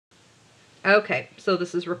Okay, so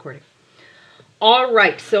this is recording. All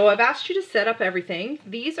right, so I've asked you to set up everything.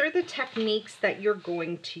 These are the techniques that you're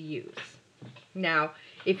going to use. Now,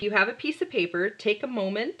 if you have a piece of paper, take a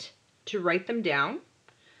moment to write them down.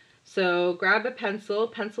 So grab a pencil.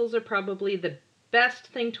 Pencils are probably the best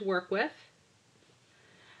thing to work with.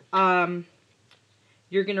 You're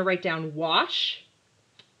going to write down wash,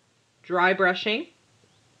 dry brushing,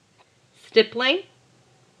 stippling,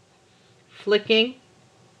 flicking,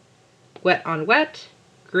 wet on wet,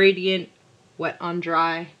 gradient, wet on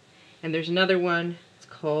dry, and there's another one, it's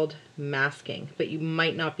called masking, but you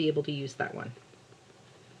might not be able to use that one.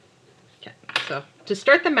 Okay, so to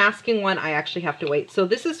start the masking one, I actually have to wait. So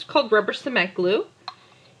this is called rubber cement glue.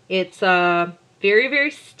 It's very,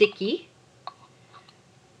 very sticky,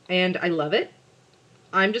 and I love it.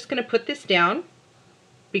 I'm just going to put this down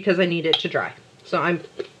because I need it to dry. So I'm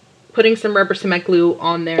putting some rubber cement glue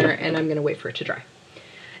on there, and I'm going to wait for it to dry.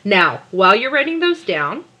 Now, while you're writing those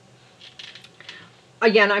down,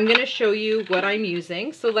 again, I'm going to show you what I'm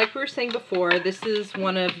using. So like we were saying before, this is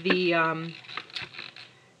one of the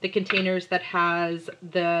containers that has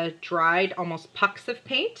the dried almost pucks of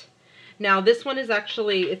paint. Now this one is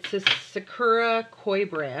actually, it's a Sakura Koi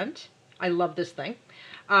brand. I love this thing.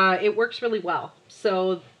 It works really well.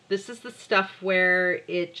 So this is the stuff where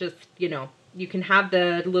it just, you know, you can have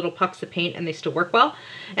the little pucks of paint and they still work well.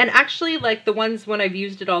 And actually, like the ones when I've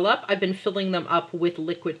used it all up, I've been filling them up with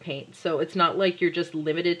liquid paint. So it's not like you're just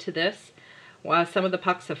limited to this. While some of the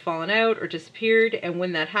pucks have fallen out or disappeared, and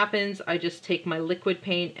when that happens, I just take my liquid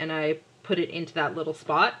paint and I put it into that little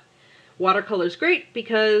spot. Watercolor is great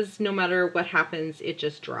because no matter what happens, it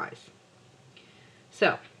just dries.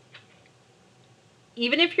 So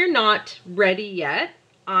even if you're not ready yet,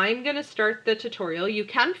 I'm going to start the tutorial. You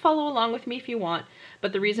can follow along with me if you want,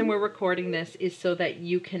 but the reason we're recording this is so that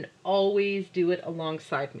you can always do it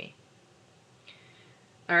alongside me.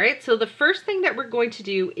 All right, so the first thing that we're going to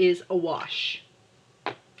do is a wash.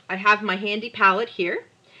 I have my handy palette here,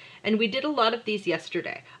 and we did a lot of these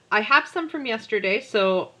yesterday. I have some from yesterday,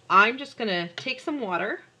 so I'm just going to take some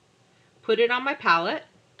water, put it on my palette.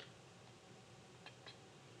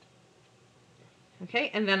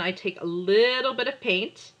 Okay, and then I take a little bit of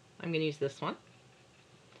paint, I'm going to use this one,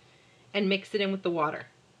 and mix it in with the water.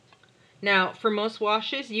 Now, for most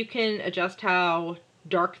washes, you can adjust how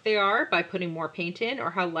dark they are by putting more paint in,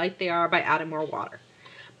 or how light they are by adding more water.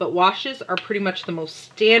 But washes are pretty much the most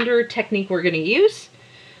standard technique we're going to use.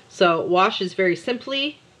 So wash is very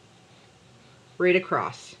simply right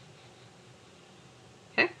across.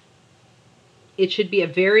 Okay? It should be a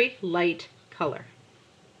very light color.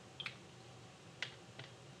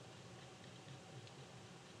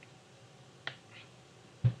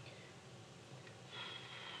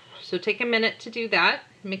 So take a minute to do that.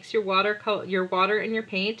 Mix your water and your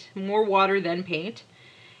paint, more water than paint,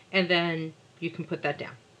 and then you can put that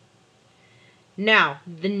down. Now,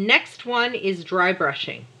 the next one is dry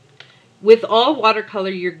brushing. With all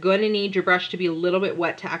watercolor, you're going to need your brush to be a little bit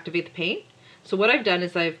wet to activate the paint. So what I've done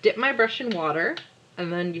is I've dipped my brush in water, and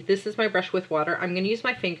then this is my brush with water. I'm going to use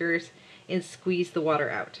my fingers and squeeze the water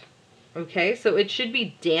out. Okay, so it should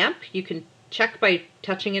be damp. You can check by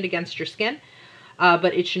touching it against your skin.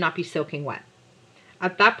 But it should not be soaking wet.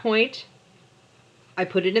 At that point, I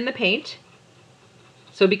put it in the paint.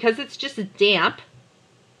 So because it's just damp,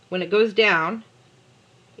 when it goes down,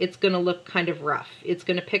 it's going to look kind of rough. It's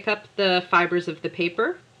going to pick up the fibers of the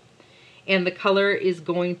paper, and the color is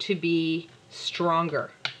going to be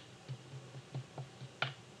stronger.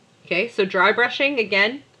 Okay, so dry brushing,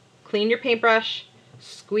 again, clean your paintbrush,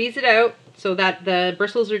 squeeze it out so that the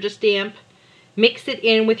bristles are just damp, mix it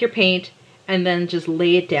in with your paint, and then just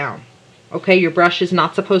lay it down. Okay, your brush is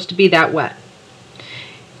not supposed to be that wet.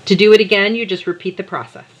 To do it again, you just repeat the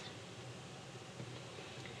process.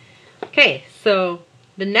 Okay, so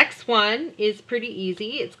the next one is pretty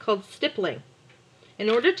easy. It's called stippling. In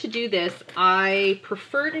order to do this, I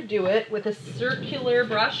prefer to do it with a circular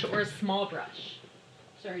brush or a small brush.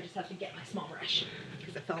 Sorry, I just have to get my small brush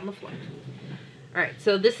because it fell on the floor. All right,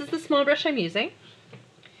 so this is the small brush I'm using.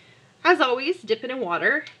 As always, dip it in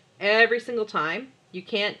water. Every single time. You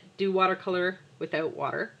can't do watercolor without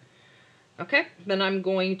water. Okay, then I'm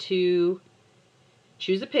going to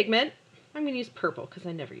choose a pigment. I'm going to use purple because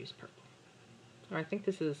I never use purple. Or I think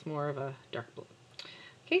this is more of a dark blue.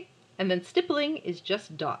 Okay, and then stippling is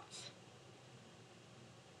just dots.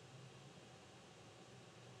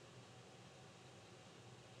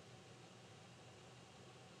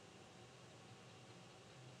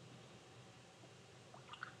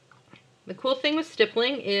 The cool thing with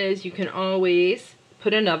stippling is you can always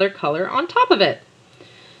put another color on top of it.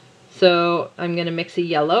 So I'm going to mix a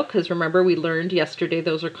yellow, because remember we learned yesterday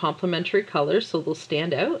those are complementary colors, so they'll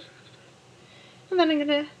stand out. And then I'm going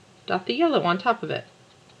to dot the yellow on top of it.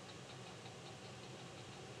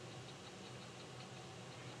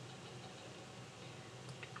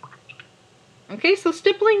 Okay, so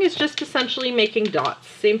stippling is just essentially making dots.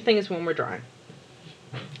 Same thing as when we're drawing.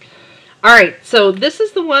 Alright, so this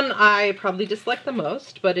is the one I probably dislike the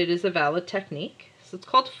most, but it is a valid technique. So it's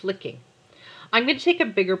called flicking. I'm going to take a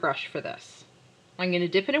bigger brush for this. I'm going to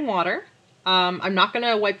dip it in water. I'm not going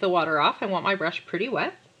to wipe the water off. I want my brush pretty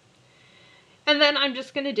wet. And then I'm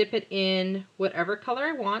just going to dip it in whatever color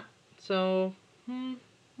I want. So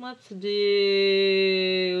let's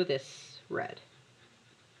do this red.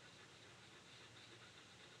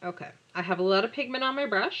 Okay, I have a lot of pigment on my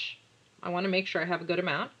brush. I want to make sure I have a good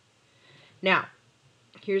amount. Now,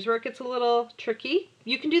 here's where it gets a little tricky.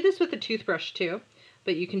 You can do this with a toothbrush too,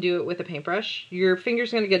 but you can do it with a paintbrush. Your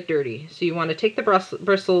finger's going to get dirty, so you want to take the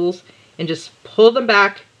bristles and just pull them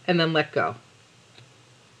back and then let go.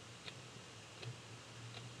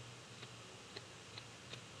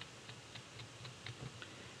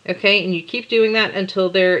 Okay, and you keep doing that until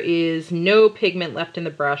there is no pigment left in the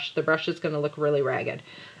brush. The brush is going to look really ragged.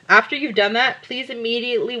 After you've done that, please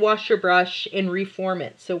immediately wash your brush and reform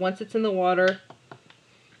it. So once it's in the water,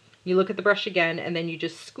 you look at the brush again, and then you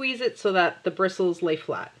just squeeze it so that the bristles lay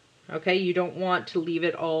flat. Okay, you don't want to leave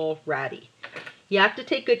it all ratty. You have to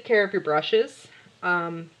take good care of your brushes.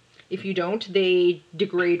 If you don't, they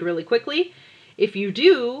degrade really quickly. If you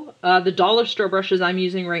do, the dollar store brushes I'm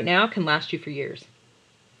using right now can last you for years.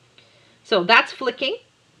 So that's flicking.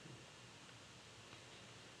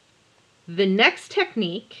 The next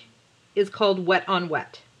technique is called wet on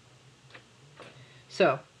wet.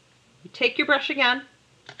 So you take your brush again.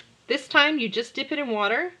 This time you just dip it in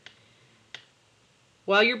water.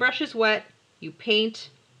 While your brush is wet, you paint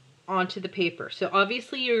onto the paper. So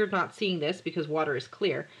obviously you're not seeing this because water is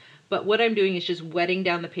clear, but what I'm doing is just wetting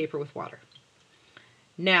down the paper with water.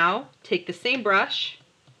 Now take the same brush,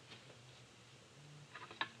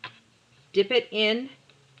 dip it in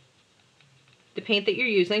the paint that you're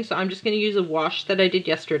using. So I'm just going to use a wash that I did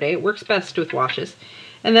yesterday. It works best with washes.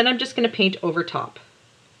 And then I'm just going to paint over top.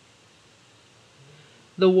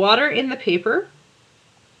 The water in the paper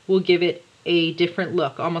will give it a different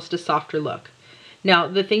look, almost a softer look. Now,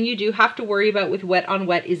 the thing you do have to worry about with wet on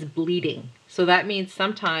wet is bleeding. So that means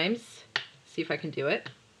sometimes, see if I can do it.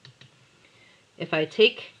 If I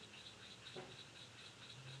take,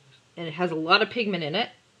 and it has a lot of pigment in it,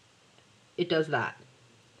 it does that.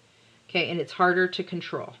 Okay, and it's harder to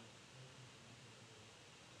control.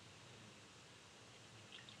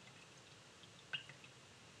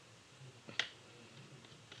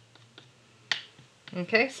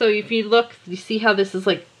 Okay, so if you look, you see how this is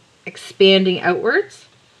like expanding outwards?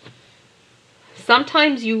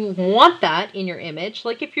 Sometimes you want that in your image,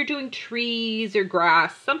 like if you're doing trees or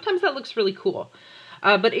grass, sometimes that looks really cool.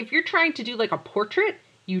 But if you're trying to do like a portrait,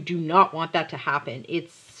 you do not want that to happen.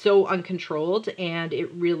 It's so uncontrolled and it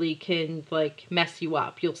really can like mess you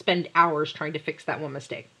up. You'll spend hours trying to fix that one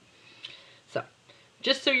mistake. So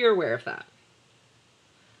just so you're aware of that.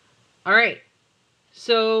 All right,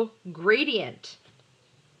 so gradient.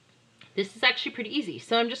 This is actually pretty easy.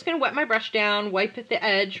 So I'm just going to wet my brush down, wipe at the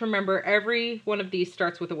edge. Remember, every one of these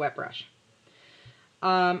starts with a wet brush.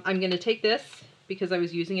 I'm going to take this because I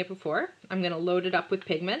was using it before. I'm going to load it up with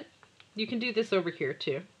pigment. You can do this over here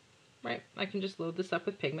too, right? I can just load this up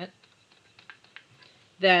with pigment.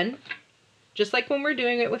 Then, just like when we're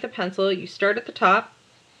doing it with a pencil, you start at the top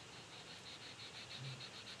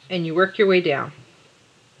and you work your way down.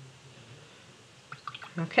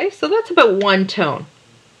 Okay, so that's about one tone.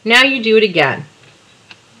 Now you do it again.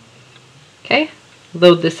 Okay,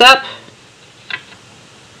 load this up.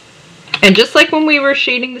 And just like when we were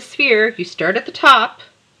shading the sphere, you start at the top,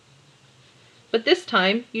 but this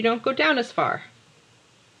time you don't go down as far.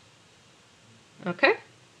 Okay?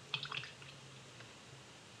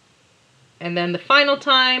 And then the final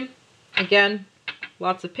time, again,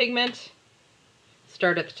 lots of pigment.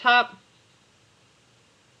 Start at the top,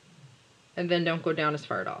 and then don't go down as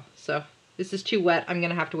far at all. So this is too wet. I'm going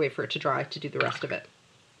to have to wait for it to dry to do the rest of it.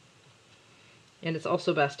 And it's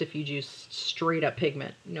also best if you use straight up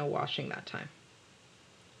pigment, no washing that time.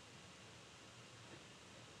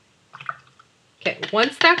 Okay,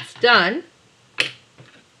 once that's done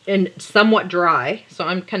and somewhat dry, so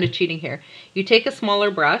I'm kind of cheating here, you take a smaller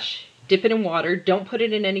brush, dip it in water, don't put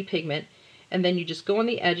it in any pigment, and then you just go on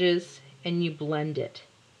the edges and you blend it.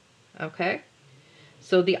 Okay?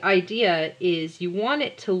 So the idea is you want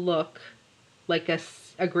it to look like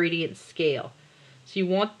a gradient scale. So you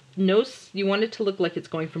want you want it to look like it's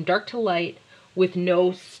going from dark to light with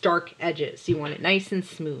no stark edges. You want it nice and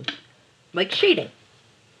smooth, like shading.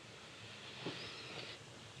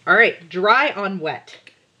 All right, dry on wet.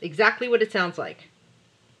 Exactly what it sounds like.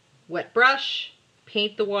 Wet brush,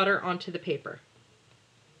 paint the water onto the paper.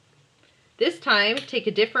 This time, take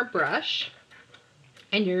a different brush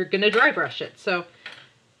and you're gonna dry brush it. So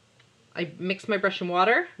I mix my brush in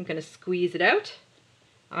water. I'm gonna squeeze it out.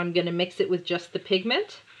 I'm gonna mix it with just the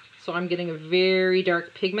pigment. So I'm getting a very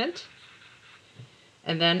dark pigment.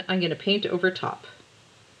 And then I'm gonna paint over top.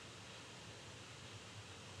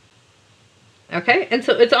 Okay, and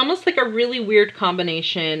so it's almost like a really weird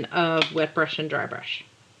combination of wet brush and dry brush.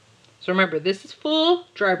 So remember, this is full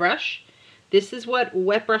dry brush. This is what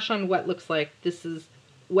wet brush on wet looks like. This is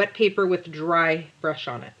wet paper with dry brush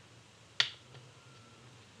on it.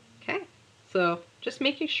 Okay, so just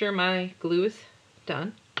making sure my glue is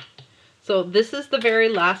done. So this is the very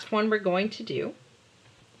last one we're going to do.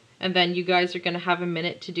 And then you guys are gonna have a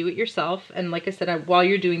minute to do it yourself. And like I said, while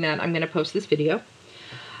you're doing that, I'm gonna post this video.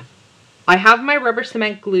 I have my rubber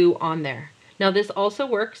cement glue on there. Now this also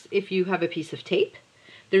works if you have a piece of tape.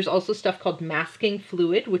 There's also stuff called masking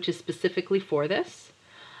fluid, which is specifically for this.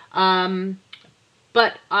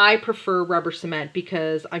 But I prefer rubber cement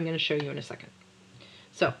because I'm going to show you in a second.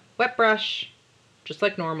 So wet brush, just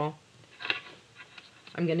like normal.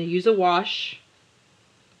 I'm going to use a wash.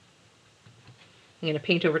 I'm going to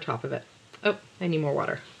paint over top of it. Oh, I need more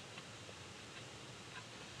water.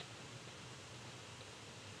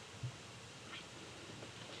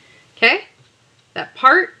 Okay, that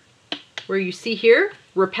part where you see here,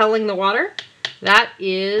 repelling the water, that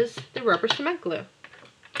is the rubber cement glue.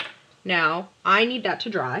 Now, I need that to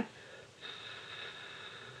dry.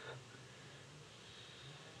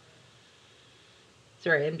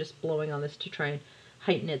 Sorry, I'm just blowing on this to try and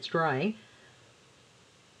heighten its drying.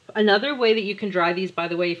 Another way that you can dry these, by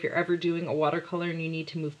the way, if you're ever doing a watercolor and you need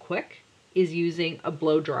to move quick, is using a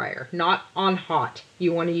blow dryer. Not on hot.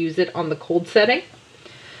 You want to use it on the cold setting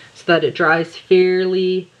so that it dries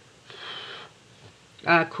fairly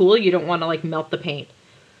cool. You don't want to like melt the paint.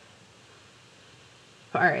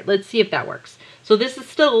 All right, let's see if that works. So this is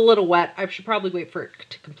still a little wet. I should probably wait for it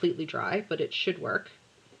to completely dry, but it should work.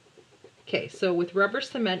 Okay, so with rubber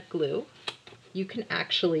cement glue, you can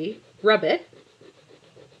actually rub it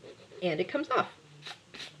and it comes off.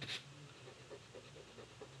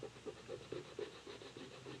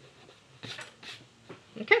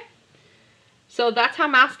 Okay, so that's how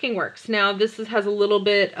masking works. Now this has a little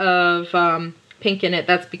bit of pink in it.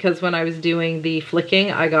 That's because when I was doing the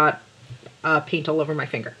flicking, I got paint all over my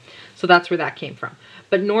finger. So that's where that came from.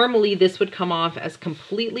 But normally this would come off as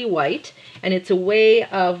completely white, and it's a way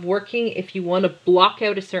of working if you want to block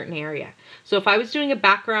out a certain area. So if I was doing a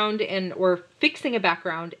background or fixing a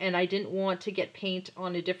background and I didn't want to get paint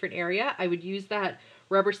on a different area, I would use that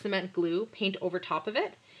rubber cement glue, paint over top of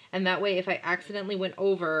it. And that way, if I accidentally went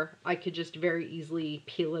over, I could just very easily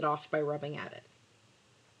peel it off by rubbing at it.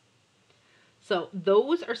 So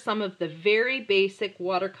those are some of the very basic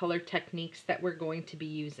watercolor techniques that we're going to be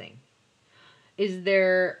using.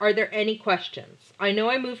 Are there any questions? I know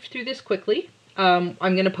I moved through this quickly. I'm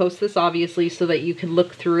going to post this obviously so that you can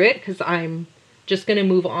look through it because I'm just going to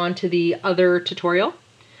move on to the other tutorial.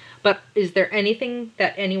 But is there anything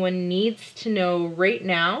that anyone needs to know right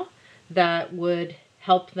now that would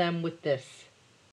help them with this